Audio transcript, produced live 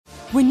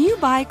When you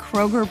buy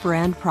Kroger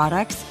brand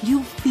products,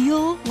 you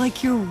feel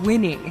like you're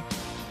winning.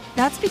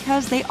 That's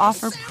because they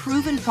offer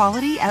proven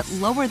quality at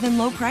lower than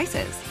low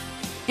prices.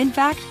 In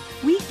fact,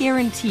 we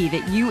guarantee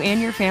that you and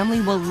your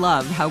family will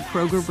love how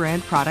Kroger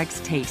brand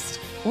products taste,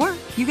 or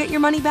you get your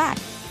money back.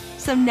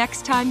 So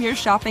next time you're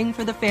shopping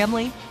for the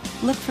family,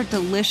 look for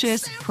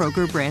delicious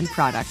Kroger brand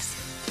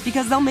products,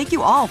 because they'll make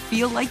you all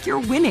feel like you're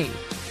winning.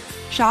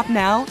 Shop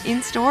now,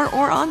 in-store,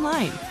 or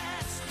online.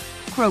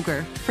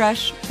 Kroger,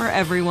 fresh for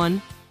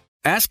everyone.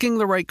 Asking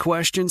the right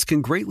questions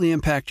can greatly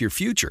impact your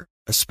future,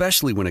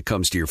 especially when it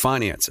comes to your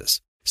finances.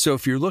 So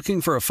if you're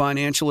looking for a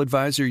financial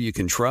advisor you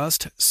can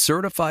trust,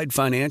 certified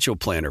financial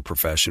planner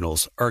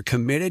professionals are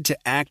committed to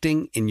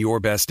acting in your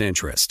best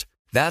interest.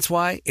 That's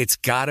why it's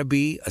got to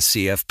be a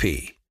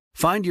CFP.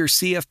 Find your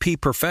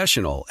CFP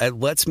professional at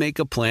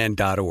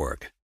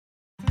letsmakeaplan.org.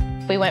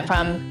 We went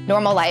from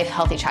normal life,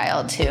 healthy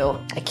child to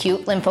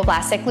acute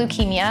lymphoblastic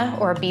leukemia,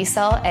 or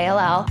B-cell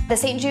ALL. The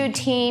St. Jude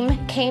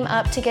team came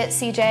up to get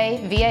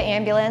CJ via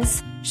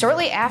ambulance.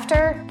 Shortly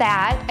after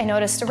that, I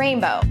noticed a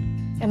rainbow.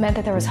 It meant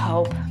that there was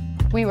hope.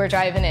 We were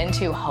driving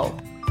into hope.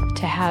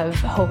 To have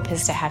hope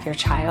is to have your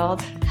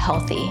child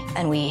healthy,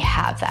 and we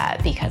have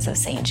that because of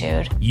St.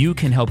 Jude. You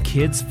can help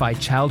kids fight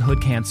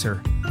childhood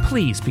cancer.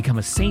 Please become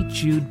a St.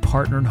 Jude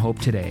Partner in Hope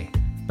today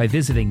by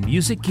visiting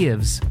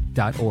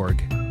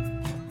musicgives.org.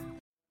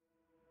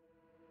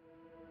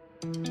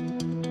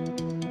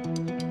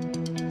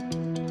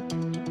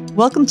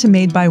 Welcome to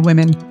Made by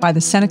Women by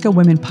the Seneca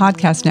Women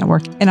Podcast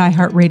Network and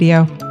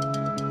iHeartRadio.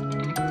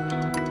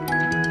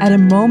 At a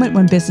moment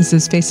when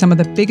businesses face some of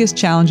the biggest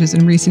challenges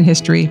in recent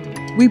history,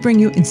 we bring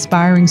you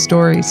inspiring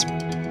stories,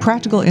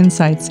 practical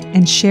insights,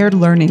 and shared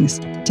learnings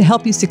to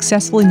help you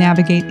successfully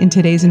navigate in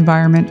today's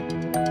environment.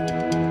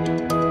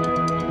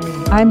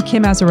 I'm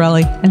Kim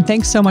Azzarelli, and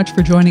thanks so much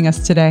for joining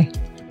us today.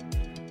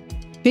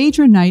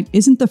 Phaedra Knight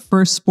isn't the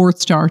first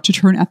sports star to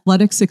turn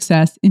athletic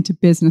success into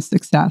business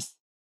success,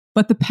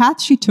 but the path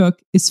she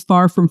took is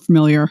far from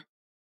familiar.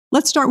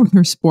 Let's start with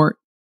her sport.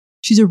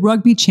 She's a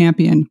rugby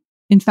champion.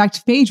 In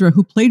fact, Phaedra,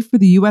 who played for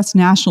the U.S.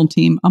 national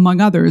team,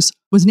 among others,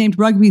 was named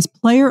Rugby's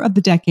Player of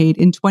the Decade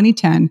in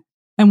 2010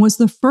 and was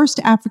the first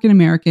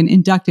African-American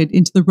inducted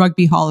into the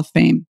Rugby Hall of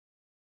Fame.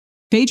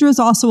 Phaedra is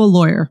also a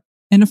lawyer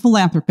and a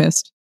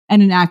philanthropist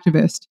and an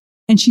activist,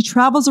 and she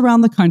travels around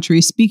the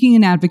country speaking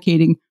and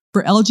advocating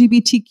for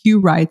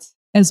LGBTQ rights,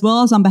 as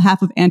well as on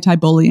behalf of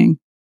anti-bullying.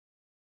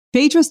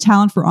 Phaedra's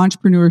talent for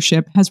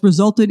entrepreneurship has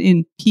resulted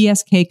in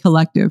PSK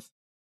Collective.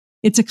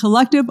 It's a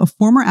collective of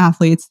former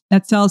athletes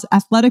that sells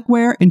athletic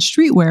wear and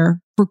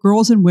streetwear for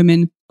girls and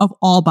women of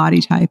all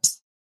body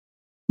types.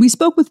 We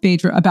spoke with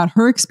Phaedra about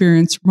her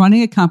experience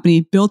running a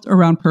company built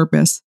around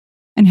purpose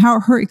and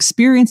how her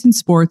experience in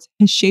sports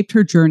has shaped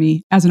her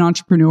journey as an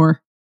entrepreneur.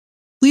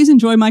 Please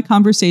enjoy my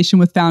conversation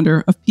with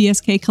founder of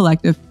PSK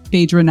Collective,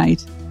 Phaedra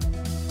Knight.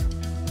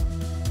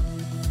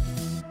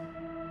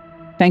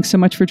 Thanks so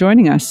much for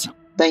joining us.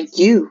 Thank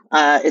you.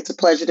 It's a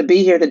pleasure to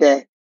be here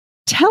today.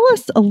 Tell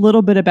us a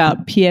little bit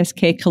about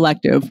PSK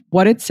Collective,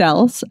 what it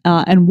sells,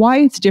 and why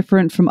it's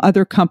different from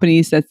other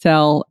companies that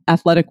sell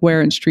athletic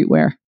wear and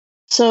streetwear.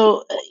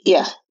 So,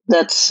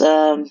 that's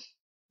one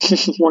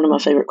of my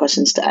favorite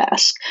questions to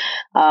ask.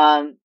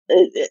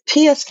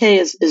 PSK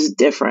is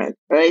different,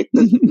 right?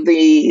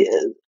 The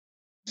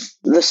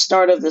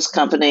start of this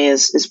company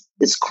is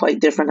quite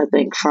different, I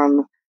think,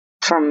 from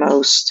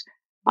most.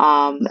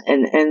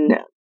 And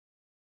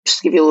just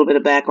to give you a little bit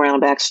of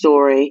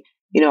backstory,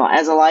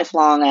 as a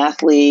lifelong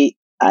athlete,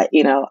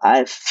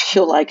 I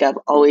feel like I've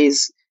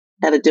always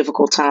had a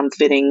difficult time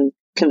fitting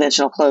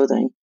conventional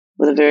clothing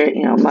with a very,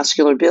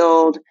 muscular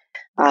build.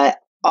 I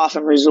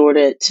often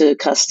resorted to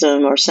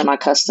custom or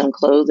semi-custom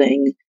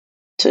clothing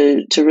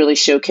to really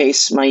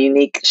showcase my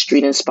unique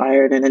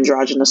street-inspired and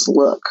androgynous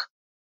look.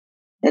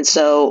 And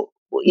so,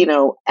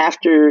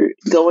 after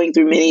going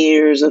through many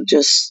years of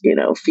just,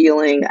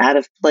 feeling out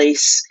of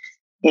place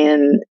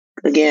in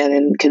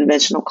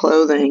conventional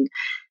clothing,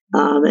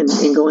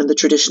 and going the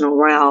traditional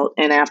route.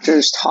 And after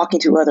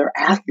talking to other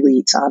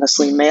athletes,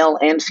 honestly, male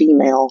and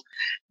female,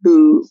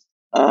 who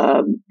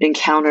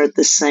encountered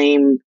the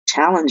same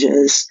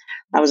challenges,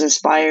 I was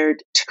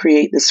inspired to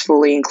create this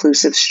fully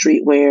inclusive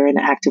streetwear and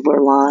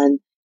activewear line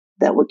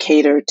that would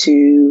cater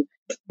to,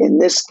 in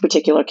this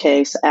particular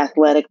case,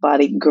 athletic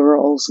bodied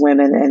girls,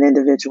 women, and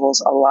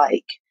individuals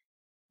alike.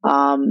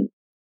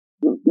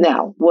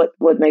 Now,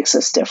 what makes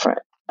us different?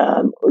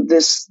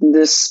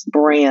 This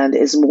brand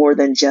is more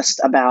than just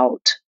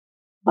about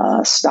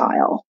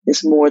style.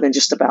 It's more than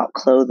just about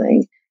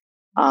clothing.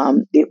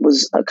 It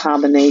was a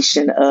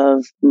combination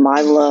of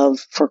my love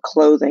for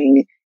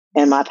clothing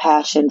and my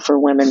passion for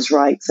women's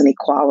rights and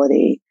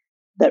equality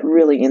that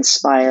really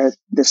inspired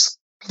this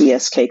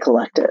PSK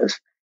Collective.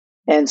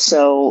 And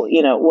so,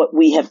 what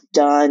we have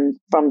done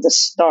from the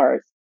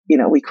start,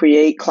 we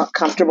create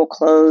comfortable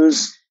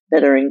clothes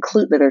that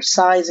are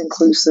size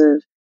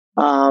inclusive,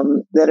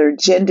 that are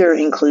gender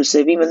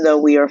inclusive, even though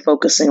we are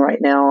focusing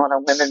right now on a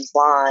women's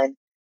line.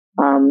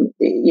 Many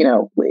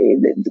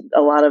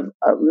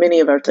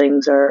of our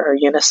things are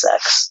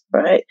unisex,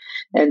 right?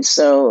 And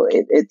so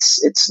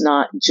it's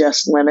not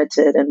just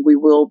limited, and we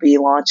will be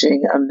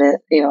launching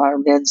our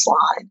men's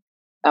line.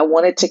 I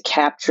wanted to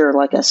capture,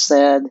 like I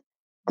said,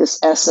 this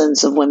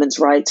essence of women's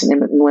rights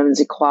and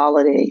women's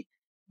equality.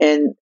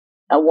 And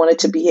I wanted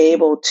to be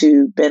able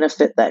to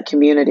benefit that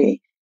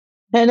community.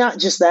 And not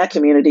just that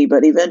community,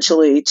 but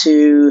eventually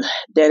to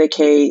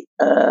dedicate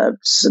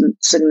some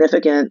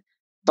significant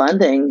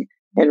funding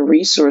and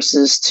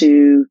resources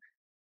to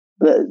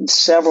the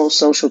several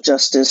social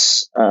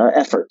justice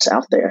efforts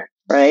out there,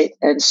 right?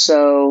 And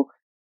so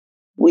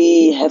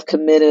we have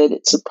committed,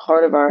 it's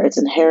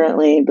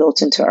inherently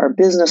built into our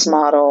business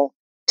model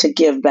to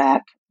give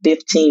back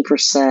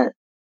 15%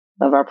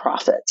 of our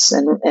profits.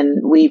 And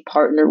we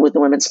partnered with the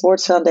Women's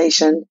Sports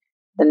Foundation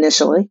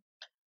initially.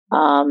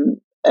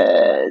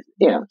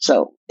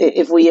 So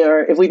if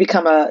we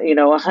become a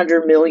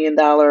 $100 million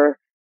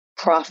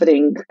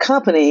profiting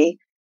company,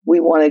 we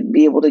want to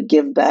be able to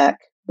give back,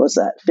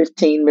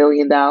 $15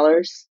 million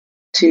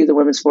to the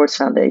Women's Sports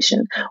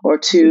Foundation, or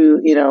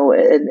to,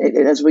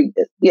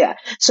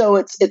 so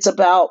it's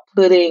about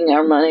putting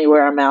our money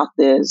where our mouth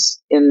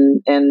is,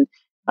 and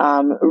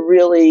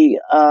really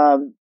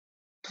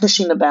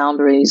pushing the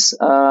boundaries,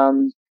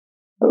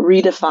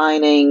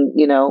 redefining,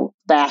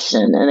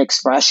 fashion and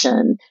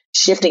expression,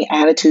 shifting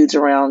attitudes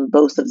around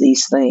both of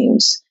these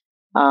themes,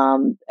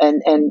 and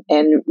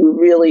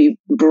really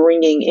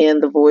bringing in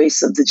the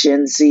voice of the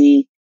Gen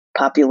Z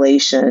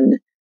population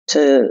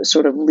to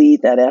sort of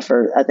lead that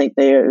effort. I think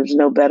there's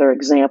no better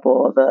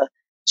example of a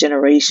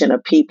generation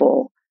of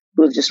people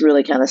who have just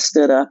really kind of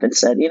stood up and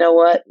said, you know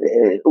what,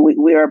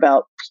 we are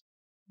about,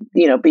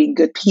 being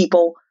good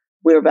people.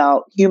 We're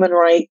about human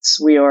rights.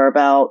 We are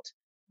about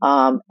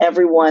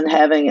everyone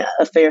having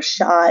a fair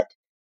shot,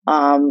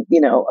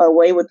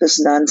 away with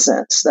this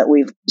nonsense that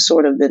we've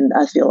sort of been,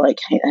 I feel like,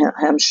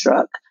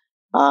 hamstruck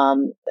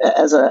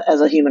as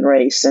a human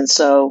race. And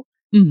so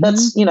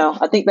that's,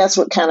 I think that's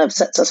what kind of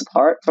sets us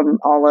apart from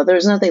all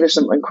others. And I think there's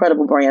some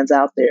incredible brands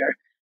out there.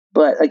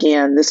 But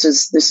again, this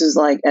is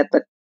like at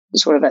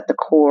the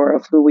core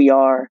of who we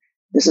are.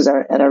 This is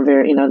our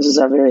very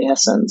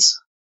essence.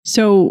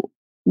 So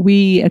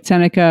we at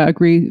Seneca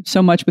agree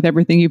so much with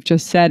everything you've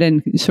just said,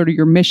 and sort of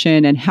your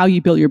mission and how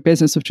you built your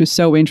business, which was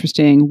so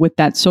interesting with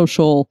that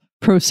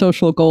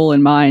pro-social goal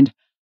in mind.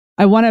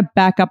 I want to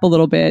back up a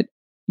little bit.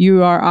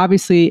 You are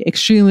obviously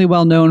extremely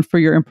well known for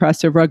your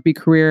impressive rugby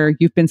career.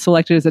 You've been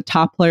selected as a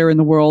top player in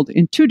the world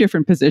in 2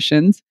 different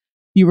positions.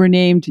 You were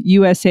named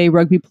USA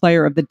Rugby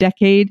Player of the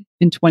Decade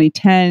in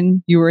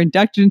 2010. You were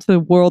inducted into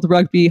the World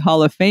Rugby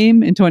Hall of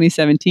Fame in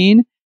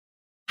 2017.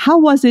 How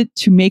was it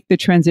to make the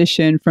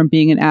transition from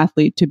being an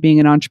athlete to being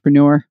an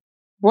entrepreneur?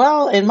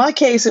 Well, in my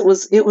case, it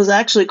was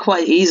actually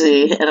quite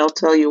easy, and I'll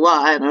tell you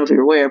why. I don't know if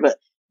you're aware, but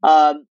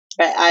I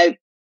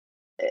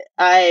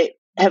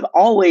have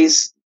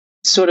always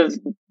sort of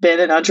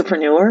been an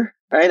entrepreneur,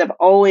 right? I've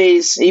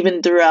always,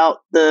 even throughout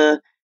the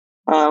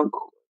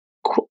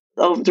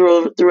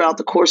throughout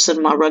the course of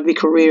my rugby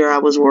career, I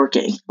was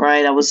working,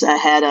 right?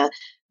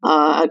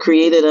 I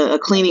created a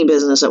cleaning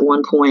business at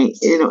one point,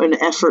 in an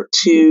effort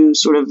to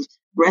sort of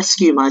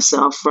rescue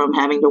myself from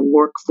having to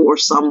work for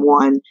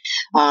someone,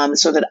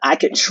 so that I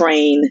could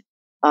train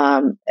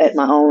at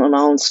my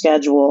own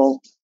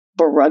schedule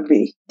for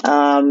rugby.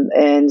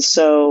 And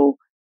so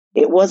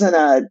it wasn't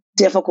a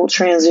difficult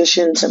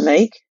transition to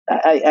make.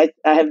 I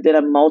have been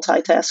a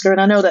multitasker,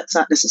 and I know that's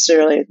not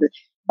necessarily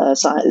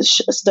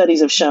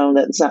studies have shown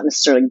that it's not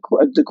necessarily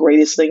the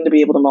greatest thing to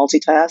be able to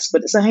multitask,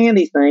 but it's a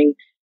handy thing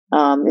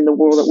in the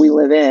world that we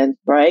live in,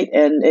 right?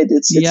 And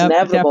it's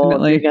inevitable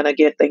definitely. if you're going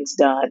to get things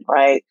done,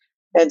 right?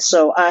 And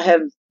so I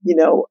have,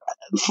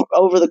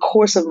 over the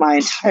course of my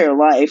entire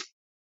life,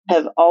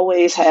 have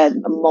always had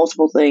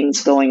multiple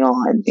things going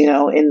on,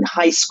 in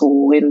high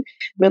school, in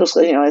middle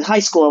school. In high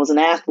school, I was an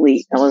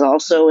athlete. I was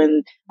also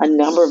in a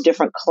number of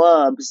different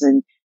clubs,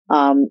 and,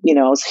 I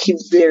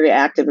was very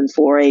active in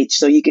 4-H.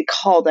 So you could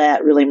call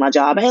that really my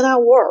job. And I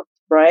worked,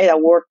 right? I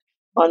worked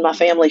on my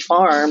family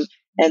farm.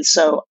 And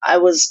so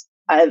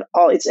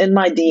it's in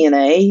my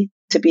DNA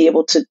to be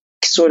able to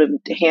sort of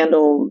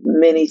handle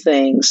many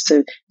things,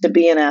 to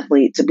be an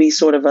athlete, to be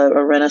sort of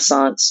a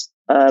Renaissance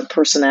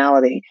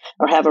personality,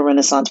 or have a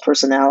Renaissance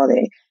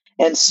personality.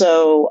 And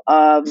so,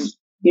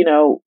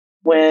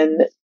 when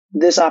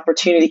this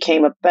opportunity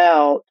came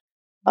about,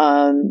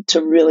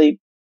 to really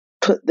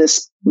put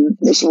this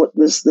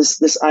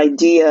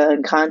idea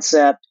and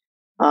concept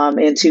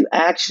into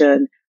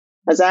action,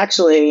 I was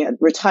actually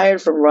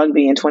retired from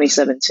rugby in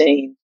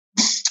 2017,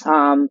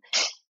 and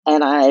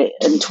I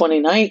in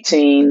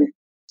 2019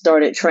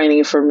 started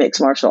training for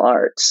mixed martial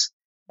arts.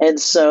 And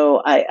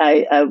so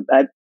I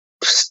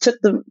took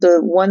the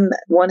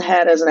one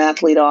hat as an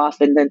athlete off,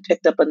 and then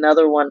picked up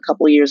another one a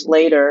couple of years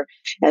later.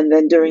 And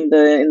then in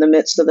the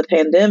midst of the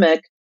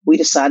pandemic, we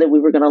decided we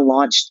were going to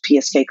launch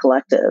PSK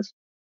Collective.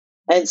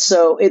 And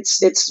so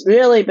it's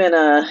really been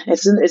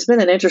it's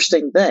been an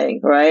interesting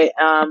thing, right?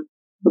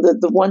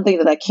 the one thing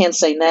that I can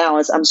say now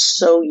is I'm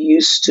so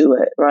used to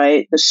it,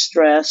 right? The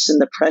stress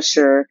and the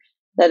pressure,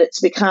 that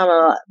it's become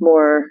a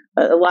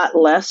lot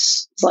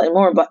less. It's like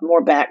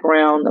more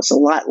background. It's a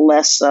lot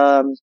less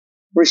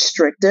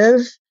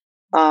restrictive,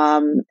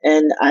 and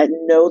I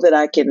know that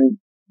I can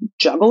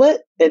juggle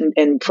it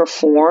and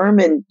perform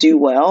and do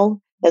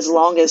well, as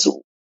long as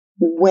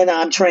when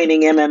I'm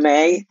training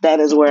MMA, that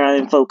is where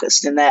I'm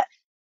focused. In that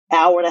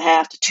hour and a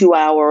half to 2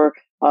 hour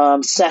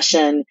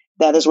session,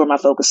 that is where my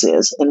focus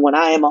is. And when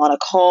I am on a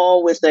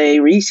call with a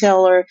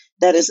retailer,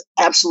 that is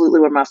absolutely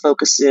where my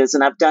focus is.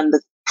 And I've done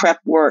the prep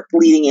work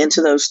leading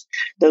into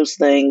those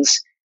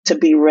things to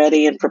be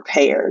ready and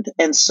prepared.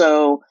 And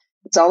so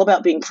it's all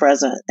about being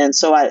present. And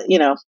so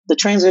the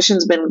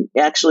transition's been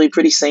actually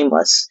pretty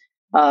seamless,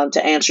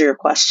 to answer your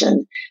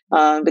question,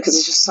 because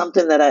it's just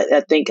something that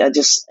I think I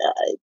do,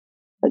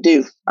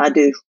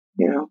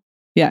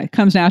 Yeah, it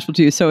comes natural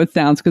to you. So it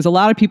sounds, because a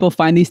lot of people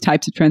find these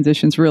types of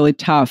transitions really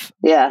tough.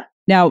 Yeah.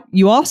 Now,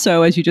 you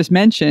also, as you just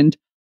mentioned,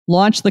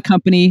 launched the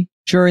company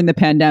during the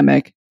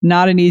pandemic.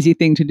 Not an easy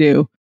thing to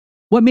do.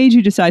 What made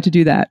you decide to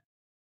do that?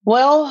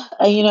 Well,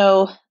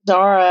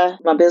 Dara,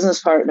 my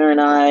business partner, and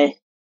I,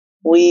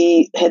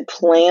 we had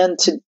planned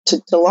to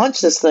launch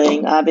this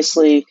thing,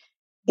 obviously,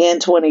 in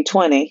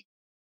 2020.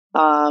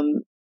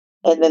 And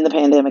then the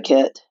pandemic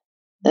hit.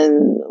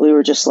 And we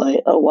were just like,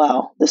 oh,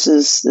 wow, this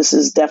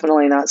is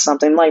definitely not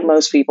something, like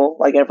most people,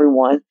 like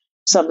everyone,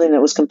 something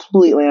that was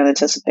completely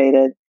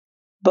unanticipated.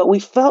 But we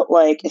felt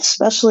like,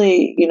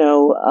 especially,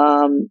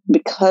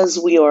 because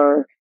we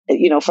are,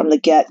 from the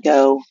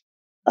get-go,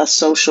 a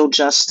social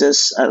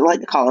justice, I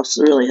like to call us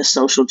really a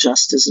social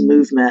justice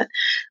movement,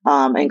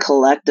 and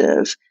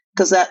collective,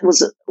 because that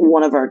was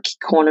one of our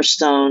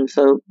cornerstone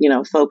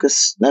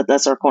focus.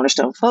 That's our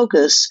cornerstone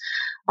focus.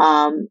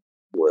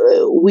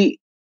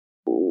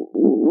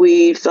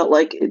 We felt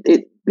like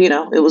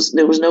there was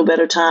no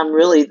better time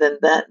really than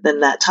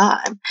that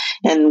time.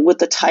 And with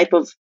the type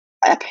of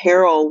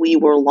apparel we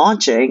were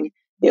launching,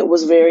 it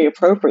was very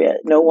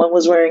appropriate. No one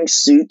was wearing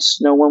suits.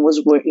 No one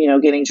was,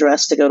 getting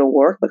dressed to go to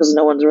work, because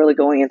no one's really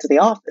going into the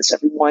office.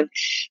 Everyone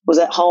was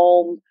at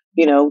home,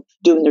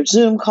 doing their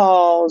Zoom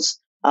calls,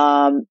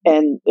 and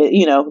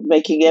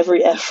making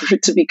every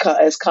effort to be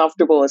as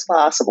comfortable as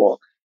possible.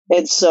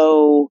 And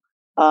so,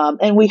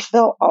 and we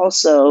felt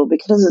also,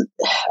 because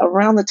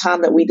around the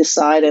time that we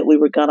decided we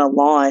were going to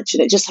launch,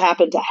 and it just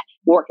happened to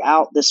work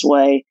out this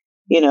way,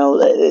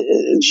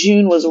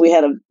 June was, we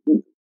had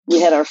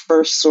our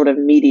first sort of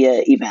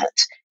media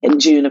event in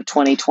June of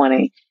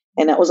 2020.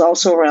 And that was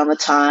also around the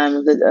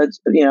time that,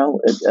 a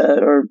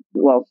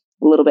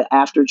little bit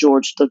after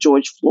the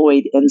George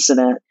Floyd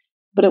incident.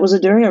 But it was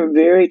during a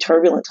very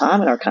turbulent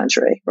time in our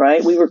country,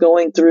 right? We were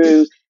going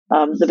through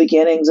the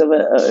beginnings of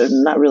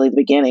not really the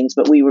beginnings,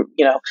 but we were,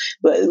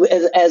 but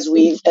as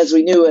we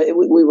knew it,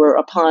 we were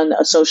upon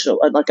a social,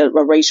 like a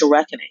racial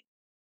reckoning.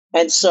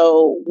 And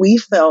so we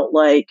felt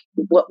like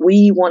what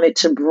we wanted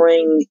to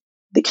bring,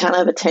 the kind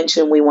of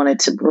attention we wanted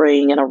to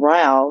bring and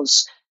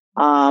arouse,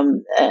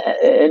 an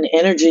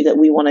energy that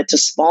we wanted to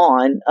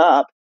spawn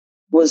up,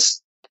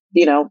 was,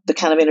 the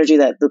kind of energy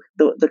that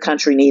the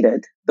country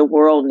needed, the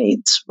world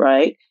needs,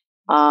 right?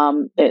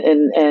 So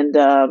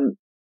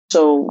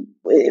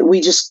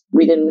we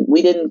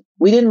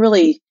didn't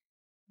really,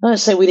 I'm going to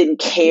say we didn't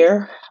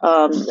care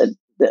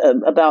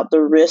about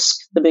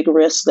the big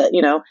risk that,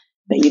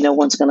 no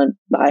one's going to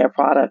buy a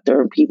product,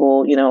 or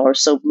people, are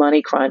so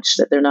money crunched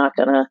that they're not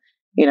going to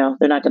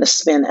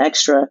spend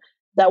extra.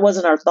 That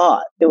wasn't our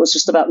thought. It was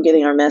just about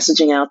getting our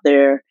messaging out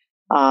there,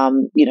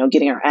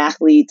 getting our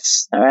athlete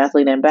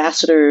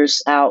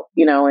ambassadors out,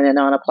 and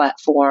on a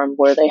platform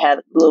where they had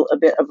a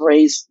bit of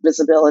raised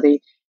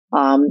visibility,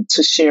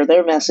 to share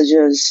their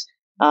messages,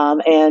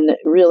 and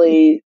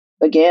really,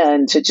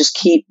 again, to just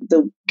keep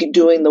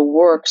doing the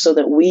work so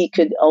that we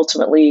could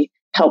ultimately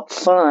help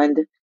fund,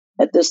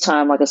 at this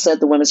time, like I said,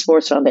 the Women's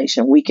Sports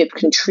Foundation. We could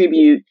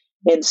contribute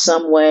in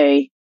some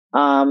way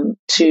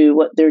to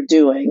what they're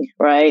doing,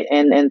 right?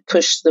 And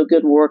push the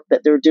good work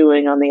that they're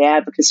doing on the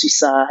advocacy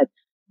side,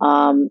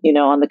 on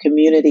the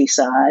community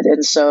side.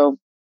 And so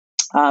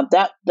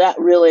that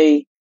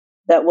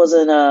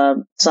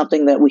wasn't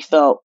something that we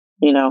felt,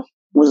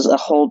 was a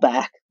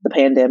holdback, the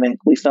pandemic.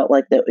 We felt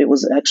like that it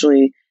was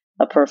actually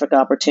a perfect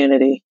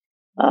opportunity,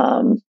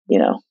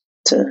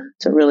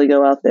 to really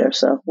go out there.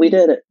 So we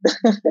did it.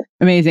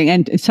 Amazing.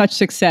 And such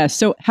success.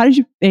 So how did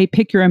you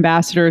pick your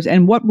ambassadors,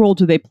 and what role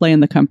do they play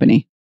in the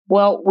company?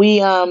 Well,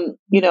 we, I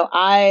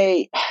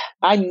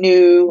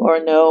knew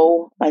or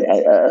know,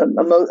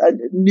 I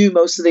knew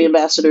most of the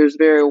ambassadors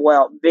very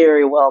well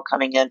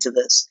coming into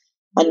this.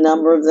 A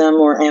number of them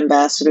were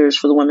ambassadors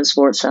for the Women's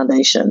Sports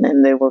Foundation,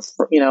 and they were,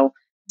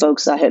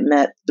 folks I had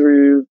met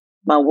through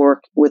my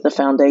work with the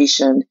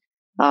foundation.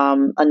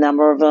 A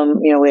number of them,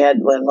 we had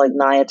like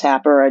Naya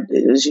Tapper.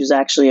 She was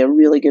actually a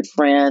really good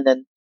friend,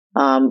 and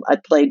I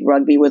played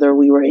rugby with her.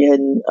 We were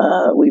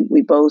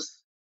we both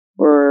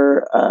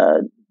were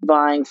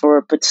vying for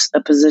a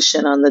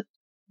position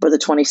for the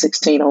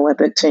 2016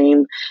 Olympic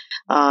team.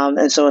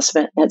 And so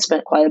had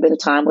spent quite a bit of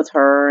time with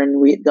her, and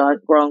we had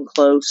grown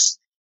close.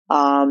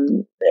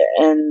 Others,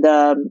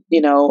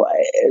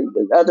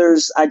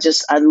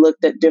 I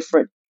looked at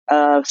different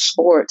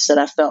sports that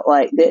I felt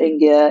like didn't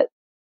get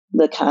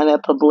the kind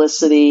of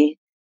publicity,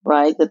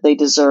 right, that they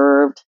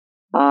deserved.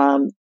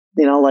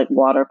 Like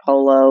water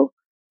polo,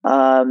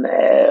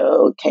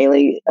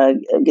 Kaylee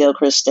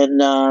Gilchrist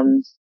and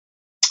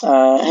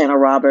Hannah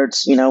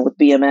Roberts, with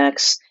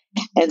BMX.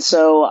 And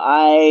so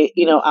I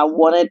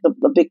wanted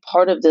a big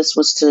part of this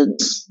was to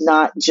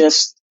not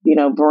just,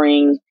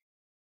 bring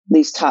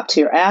these top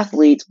tier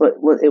athletes, but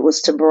it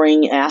was to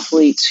bring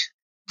athletes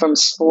from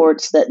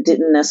sports that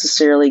didn't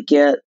necessarily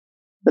get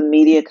the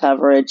media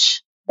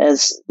coverage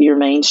as your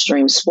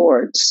mainstream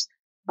sports.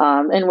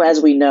 And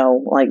as we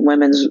know, like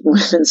women's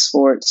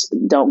sports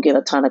don't get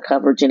a ton of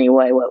coverage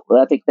anyway.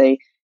 I think we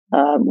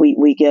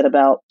get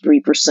about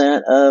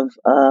 3% of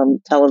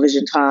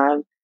television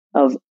time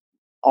of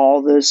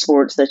all the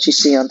sports that you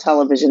see on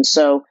television.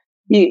 So,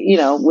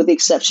 with the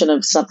exception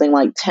of something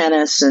like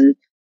tennis and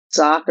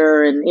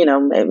soccer and,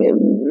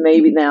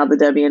 maybe now the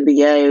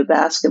WNBA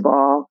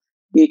basketball,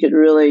 you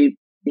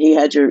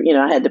have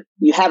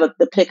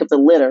the pick of the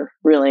litter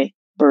really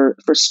for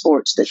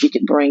sports that you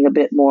could bring a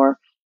bit more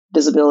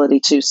visibility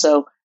to.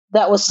 So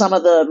that was some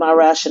of my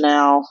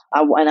rationale.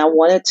 I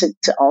wanted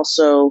to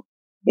also,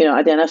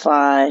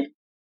 identify,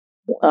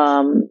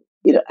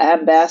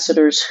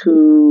 ambassadors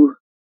who,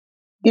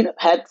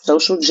 had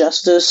social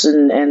justice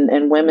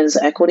and women's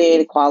equity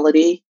and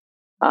equality,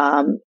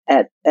 at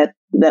the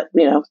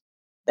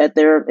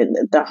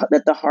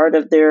heart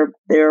of their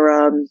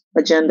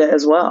agenda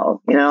as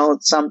well.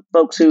 Some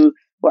folks who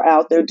were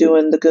out there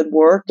doing the good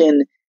work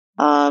and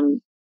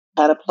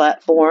had a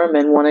platform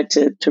and wanted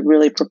to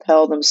really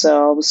propel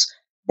themselves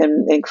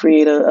and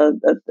create a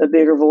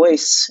bigger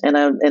voice and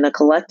a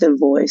collective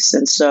voice.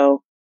 And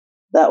so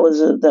that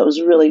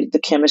was really the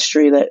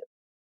chemistry that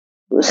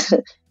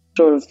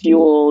sort of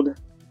fueled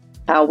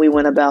how we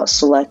went about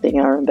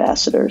selecting our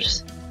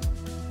ambassadors.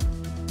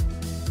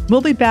 We'll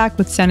be back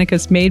with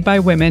Seneca's Made by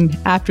Women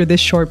after this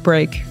short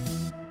break.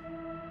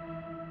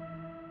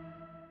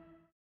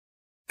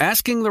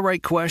 Asking the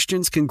right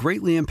questions can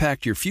greatly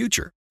impact your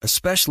future,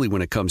 especially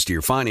when it comes to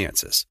your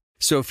finances.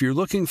 So if you're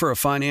looking for a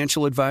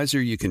financial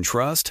advisor you can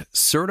trust,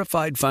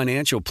 certified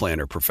financial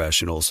planner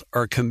professionals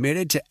are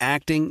committed to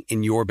acting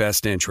in your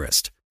best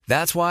interest.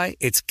 That's why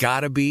it's got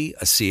to be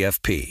a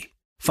CFP.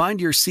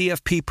 Find your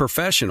CFP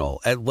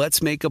professional at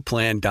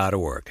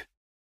letsmakeaplan.org.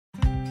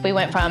 We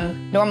went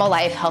from normal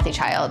life, healthy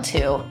child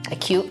to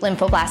acute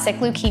lymphoblastic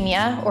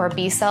leukemia, or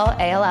B-cell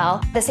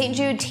ALL. The St.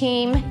 Jude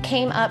team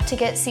came up to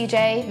get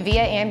CJ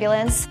via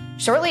ambulance.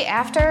 Shortly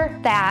after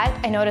that,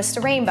 I noticed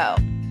a rainbow.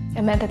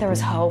 It meant that there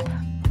was hope.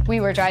 We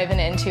were driving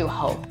into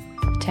hope.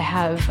 To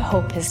have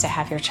hope is to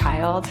have your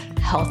child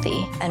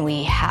healthy, and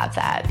we have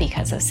that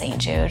because of St.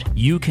 Jude.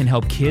 You can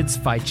help kids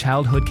fight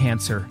childhood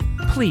cancer.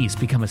 Please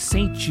become a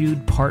St.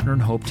 Jude Partner in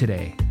Hope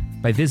today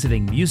by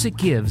visiting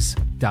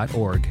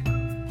musicgives.org.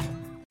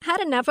 Had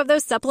enough of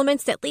those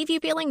supplements that leave you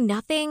feeling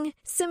nothing?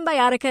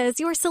 Symbiotica is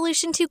your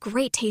solution to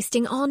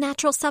great-tasting,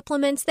 all-natural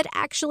supplements that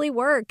actually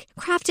work.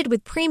 Crafted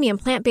with premium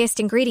plant-based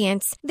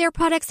ingredients, their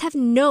products have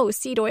no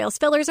seed oils,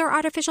 fillers, or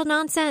artificial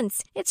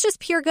nonsense. It's just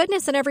pure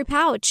goodness in every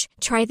pouch.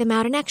 Try them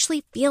out and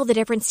actually feel the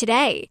difference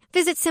today.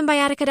 Visit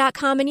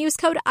Symbiotica.com and use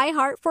code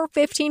IHEART for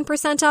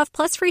 15% off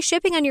plus free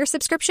shipping on your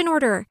subscription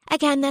order.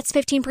 Again, that's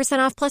 15%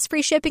 off plus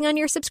free shipping on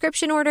your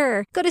subscription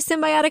order. Go to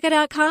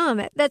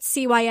Symbiotica.com. That's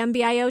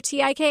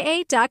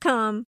CYMBIOTIKA.com.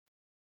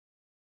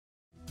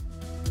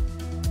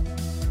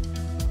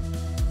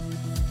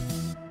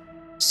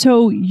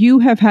 So you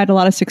have had a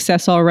lot of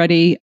success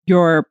already.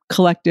 Your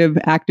collective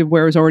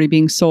activewear is already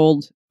being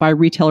sold by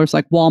retailers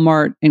like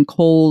Walmart and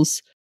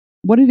Kohl's.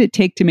 What did it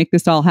take to make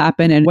this all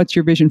happen, and what's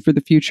your vision for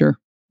the future?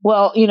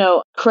 Well,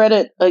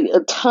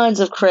 tons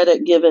of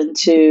credit given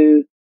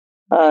to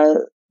my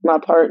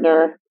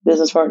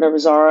business partner,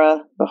 Rizara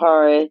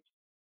Bahari.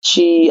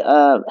 She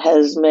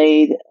has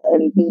made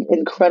an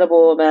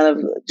incredible amount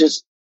of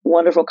just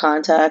wonderful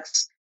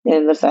contacts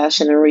in the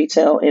fashion and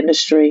retail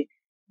industry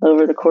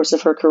over the course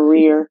of her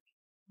career.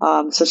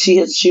 So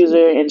she was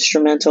very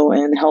instrumental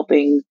in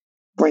helping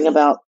bring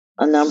about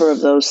a number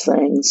of those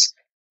things.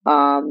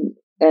 But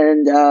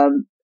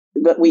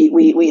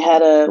we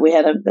had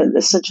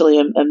essentially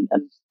I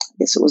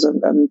guess it was a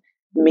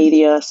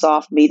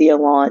soft media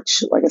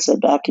launch, like I said,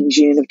 back in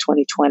June of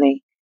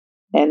 2020.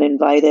 And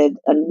invited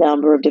a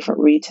number of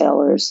different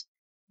retailers,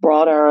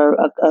 brought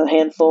a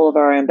handful of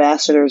our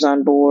ambassadors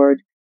on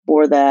board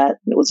for that.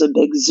 It was a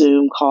big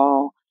Zoom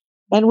call.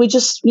 And we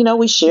just,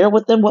 we share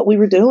with them what we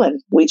were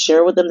doing. We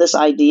share with them this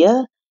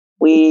idea.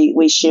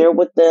 We share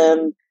with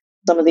them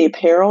some of the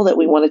apparel that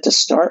we wanted to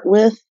start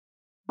with.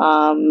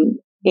 And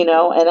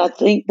I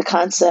think the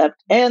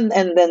concept and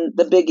then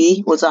the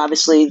biggie was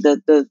obviously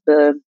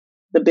the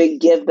big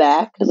give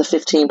back, the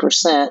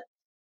 15%.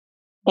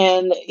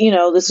 And,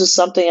 this is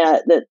something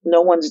that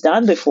no one's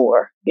done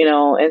before,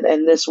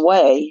 in this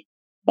way.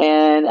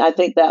 And I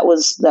think that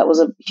was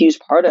a huge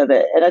part of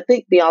it. And I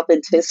think the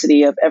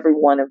authenticity of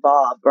everyone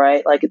involved,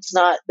 right? Like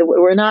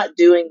we're not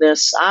doing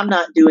this. I'm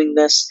not doing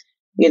this.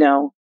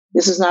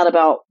 This is not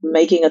about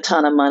making a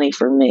ton of money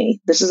for me.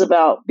 This is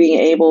about being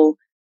able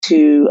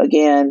to,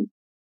 again,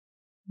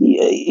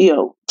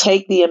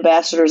 take the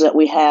ambassadors that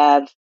we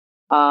have,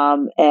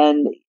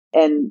 and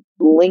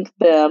link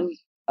them,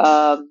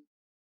 to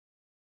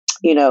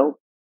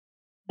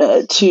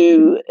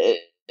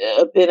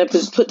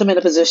put them in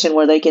a position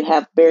where they can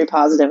have very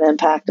positive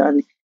impact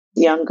on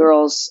young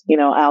girls,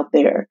 out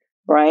there,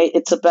 right?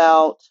 It's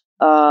about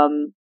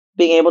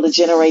being able to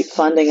generate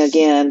funding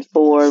again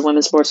for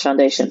Women's Sports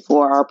Foundation,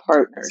 for our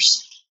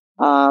partners,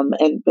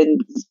 and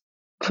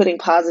putting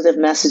positive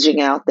messaging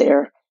out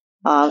there,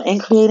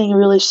 and creating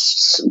really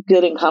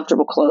good and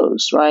comfortable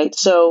clothes, right?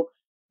 So,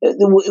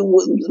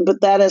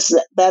 but that is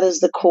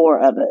the core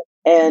of it.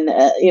 And,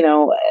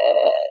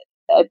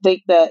 I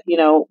think that,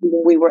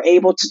 we were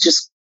able to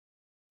just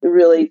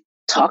really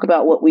talk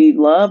about what we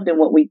loved and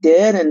what we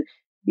did. And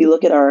you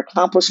look at our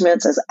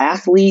accomplishments as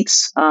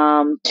athletes,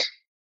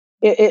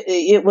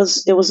 it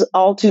was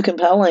all too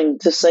compelling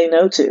to say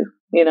no to.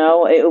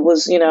 It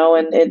was, and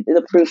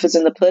the proof is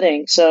in the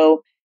pudding.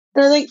 So,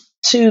 and I think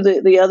too,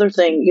 the other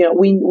thing,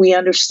 we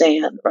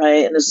understand,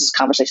 right? And this is a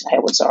conversation I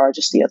had with Zara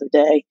just the other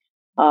day.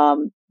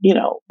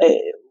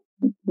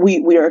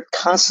 We are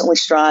constantly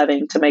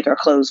striving to make our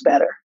clothes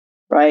better,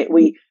 right?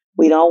 We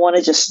don't want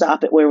to just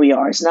stop it where we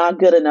are. It's not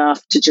good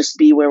enough to just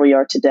be where we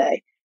are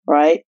today,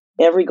 right?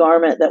 Every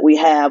garment that we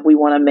have, we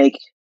want to make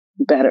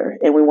better,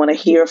 and we want to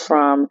hear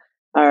from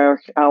our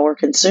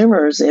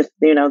consumers if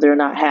they're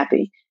not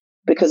happy,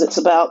 because it's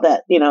about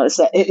that. It's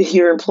that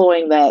you're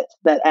employing that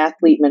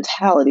athlete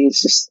mentality.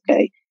 It's just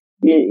okay.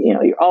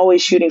 You're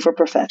always shooting for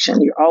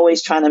perfection. You're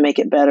always trying to make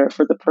it better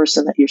for the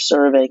person that you're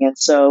serving, and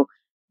so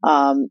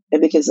and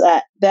because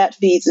that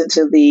feeds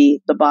into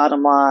the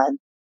bottom line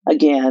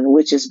again,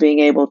 which is being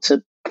able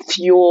to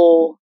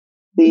fuel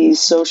the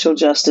social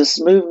justice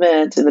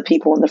movement and the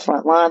people in the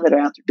front line that are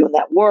out there doing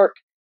that work.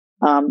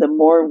 The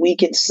more we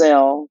can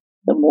sell,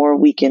 the more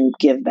we can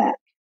give back.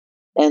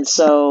 And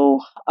so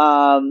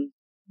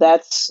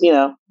that's,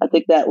 I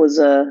think that was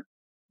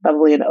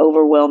probably an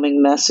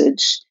overwhelming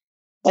message.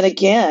 And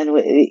again,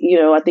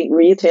 I think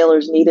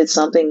retailers needed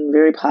something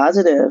very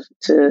positive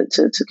to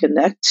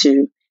connect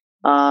to,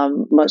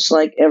 much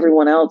like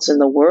everyone else in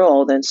the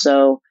world. And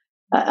so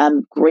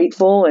I'm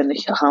grateful and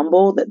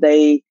humble that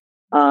they,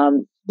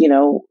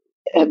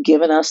 have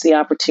given us the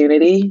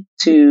opportunity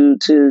to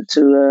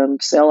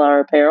sell our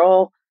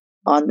apparel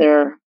on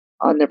their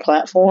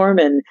platform,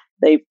 and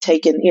they've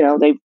taken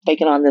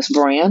on this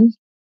brand,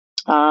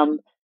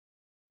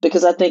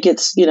 because I think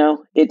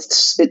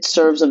it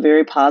serves a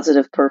very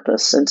positive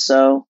purpose, and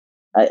so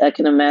I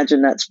can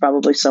imagine that's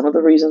probably some of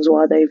the reasons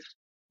why they've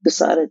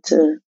decided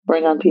to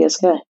bring on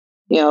PSK.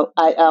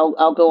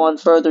 I'll go on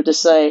further to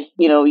say,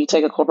 you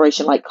take a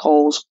corporation like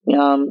Kohl's,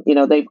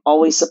 they've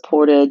always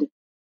supported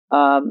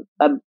a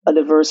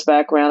diverse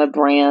background of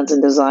brands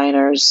and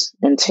designers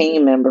and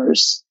team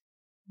members.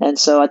 And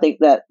so I think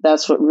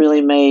that's what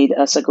really made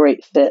us a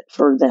great fit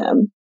for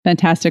them.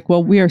 Fantastic.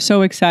 Well, we are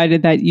so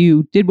excited that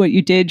you did what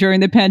you did during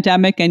the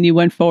pandemic and you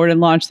went forward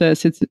and launched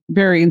this. It's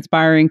very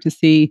inspiring to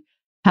see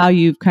how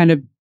you've kind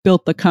of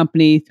built the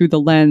company through the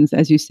lens,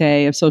 as you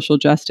say, of social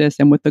justice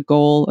and with the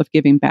goal of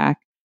giving back.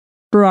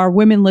 For our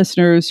women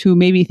listeners who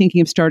may be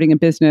thinking of starting a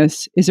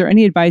business, is there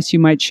any advice you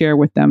might share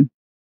with them?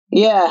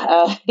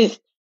 Yeah,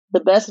 the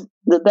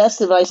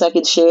best advice I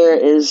could share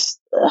is,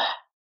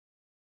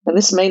 and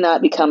this may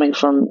not be coming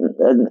from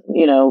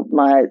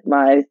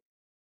my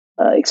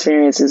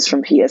experiences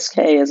from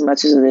PSK as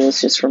much as it is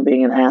just from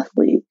being an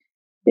athlete,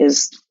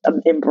 is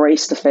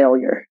embrace the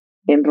failure,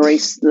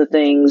 embrace the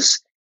things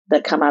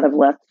that come out of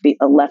left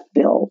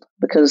field,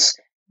 because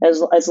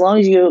as long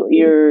as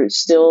you're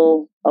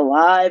still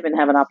alive and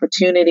have an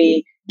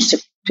opportunity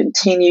to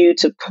continue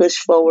to push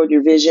forward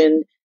your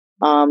vision,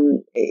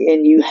 and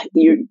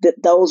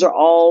those are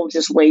all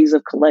just ways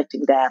of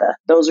collecting data.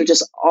 That's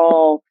just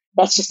all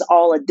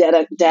a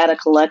data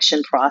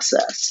collection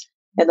process.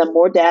 And the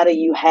more data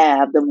you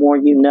have, the more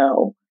you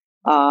know,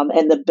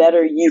 and the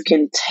better you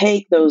can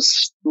take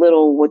those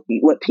little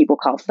what people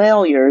call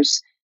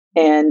failures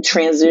and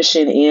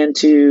transition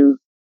into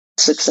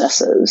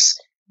successes.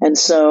 And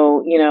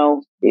so,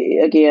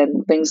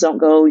 again, things don't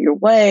go your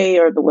way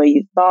or the way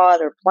you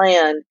thought or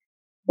planned.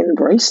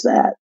 Embrace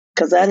that,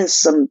 because that is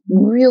some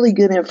really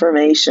good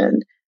information.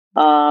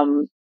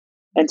 And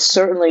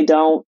certainly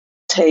don't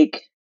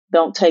take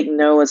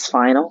no as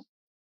final,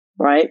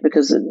 right?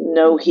 Because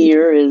no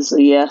here is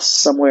a yes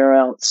somewhere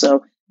else.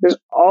 So there's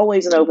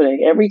always an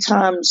opening. Every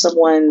time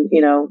someone,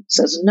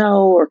 says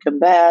no or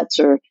combats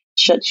or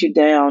shuts you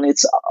down,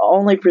 it's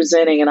only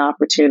presenting an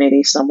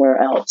opportunity somewhere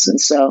else.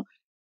 And so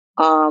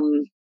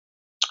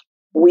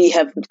we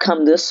have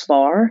come this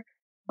far,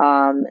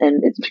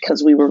 and it's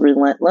because we were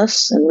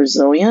relentless and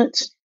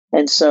resilient.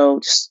 And so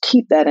just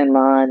keep that in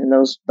mind in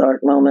those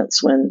dark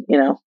moments when,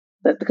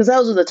 that, because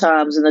those are the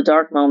times in the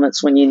dark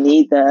moments when you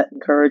need that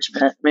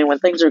encouragement. I mean, when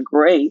things are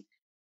great,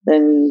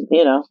 then,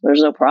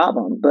 there's no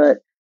problem. But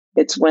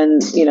it's when,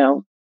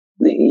 you're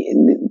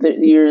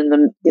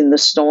in the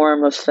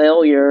storm of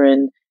failure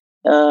and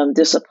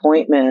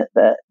disappointment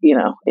that,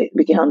 it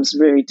becomes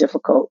very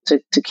difficult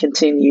to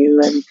continue.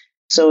 And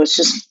so it's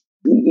just,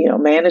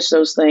 manage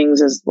those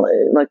things as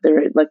like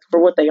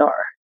for what they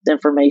are,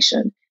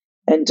 information,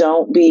 and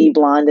don't be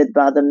blinded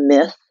by the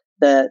myth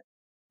that,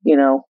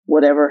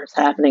 whatever is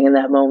happening in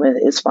that moment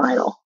is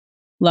final.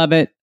 Love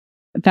it.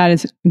 That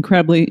is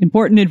incredibly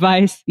important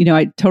advice.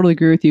 I totally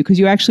agree with you, because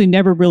you actually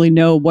never really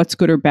know what's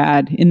good or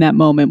bad in that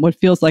moment. What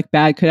feels like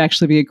bad could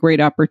actually be a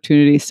great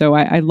opportunity. So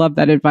I love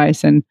that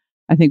advice. And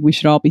I think we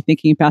should all be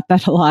thinking about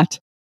that a lot.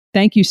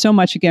 Thank you so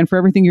much again for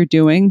everything you're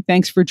doing.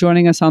 Thanks for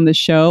joining us on this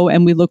show.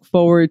 And we look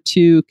forward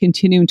to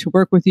continuing to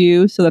work with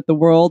you so that the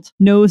world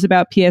knows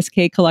about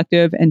PSK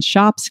Collective and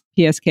shops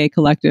PSK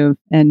Collective,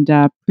 and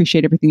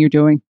appreciate everything you're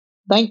doing.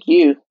 Thank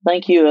you.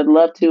 I'd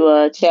love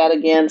to chat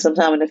again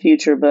sometime in the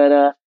future.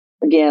 But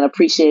again,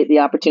 appreciate the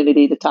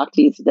opportunity to talk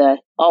to you today.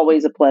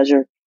 Always a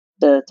pleasure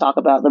to talk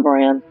about the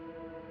brand.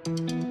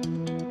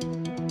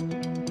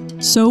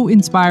 So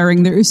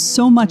inspiring. There is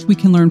so much we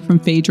can learn from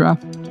Phaedra.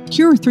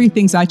 Here are 3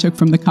 things I took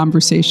from the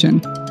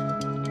conversation.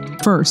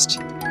 First,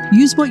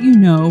 use what you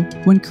know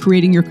when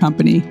creating your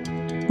company.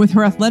 With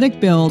her athletic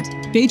build,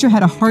 Phaedra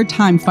had a hard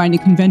time finding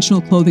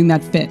conventional clothing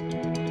that fit.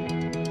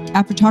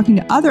 After talking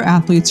to other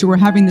athletes who were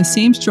having the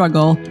same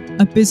struggle,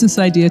 a business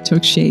idea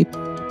took shape.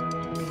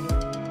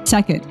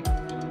 Second,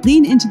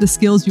 lean into the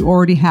skills you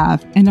already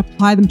have and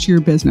apply them to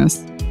your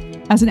business.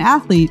 As an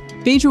athlete,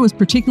 Phaedra was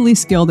particularly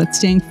skilled at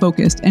staying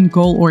focused and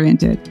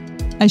goal-oriented.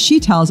 As she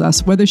tells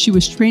us, whether she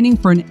was training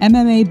for an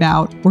MMA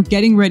bout or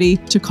getting ready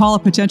to call a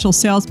potential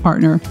sales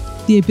partner,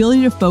 the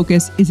ability to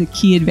focus is a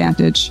key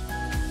advantage.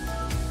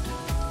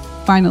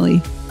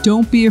 Finally,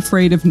 don't be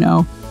afraid of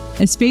no.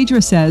 As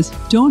Phaedra says,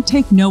 don't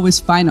take no as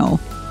final,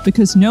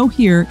 because no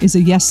here is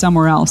a yes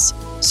somewhere else,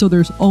 so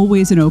there's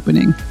always an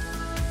opening.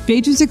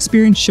 Phaedra's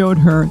experience showed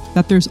her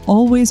that there's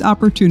always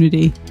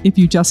opportunity if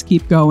you just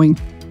keep going.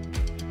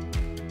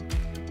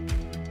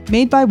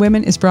 Made by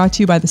Women is brought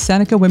to you by the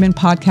Seneca Women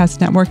Podcast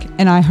Network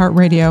and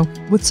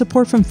iHeartRadio, with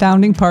support from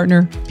founding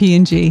partner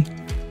P&G.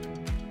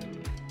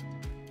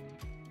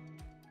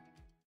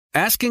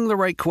 Asking the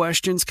right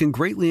questions can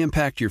greatly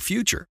impact your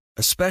future,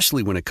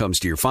 especially when it comes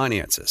to your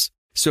finances.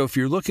 So if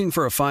you're looking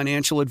for a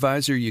financial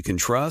advisor you can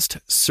trust,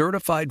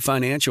 certified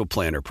financial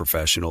planner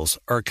professionals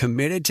are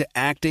committed to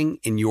acting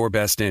in your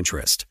best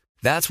interest.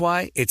 That's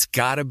why it's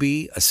got to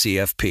be a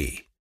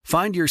CFP.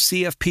 Find your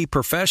CFP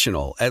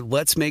professional at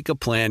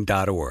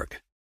letsmakeaplan.org.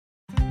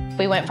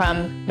 We went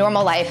from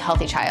normal life,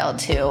 healthy child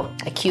to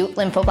acute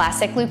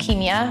lymphoblastic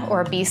leukemia,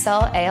 or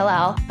B-cell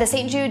ALL. The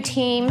St. Jude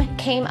team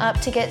came up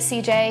to get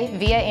CJ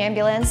via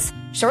ambulance.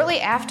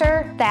 Shortly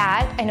after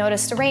that, I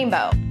noticed a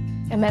rainbow.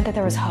 It meant that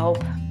there was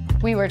hope.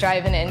 We were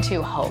driving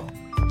into hope.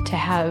 To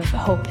have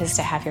hope is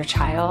to have your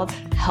child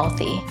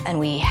healthy, and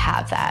we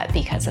have that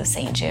because of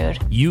St. Jude.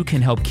 You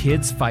can help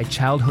kids fight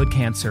childhood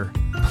cancer.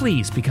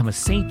 Please become a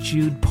St.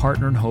 Jude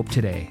Partner in Hope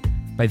today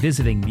by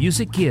visiting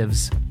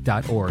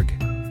musicgives.org.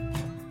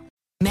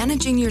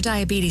 Managing your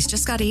diabetes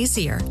just got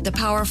easier. The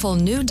powerful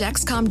new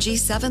Dexcom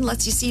G7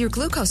 lets you see your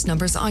glucose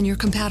numbers on your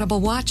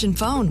compatible watch and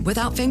phone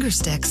without finger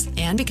sticks.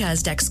 And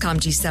because Dexcom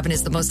G7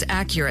 is the most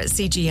accurate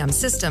CGM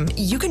system,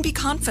 you can be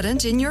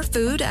confident in your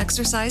food,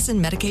 exercise,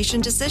 and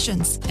medication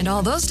decisions. And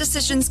all those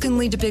decisions can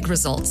lead to big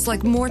results,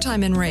 like more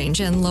time in range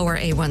and lower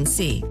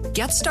A1C.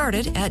 Get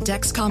started at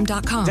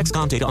Dexcom.com.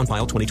 Dexcom data on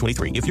file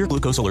 2023. If your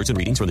glucose alerts and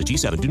readings from the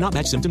G7 do not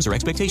match symptoms or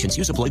expectations,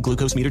 use a blood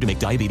glucose meter to make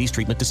diabetes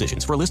treatment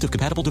decisions. For a list of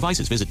compatible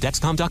devices, visit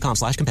Dexcom.com/compatibility.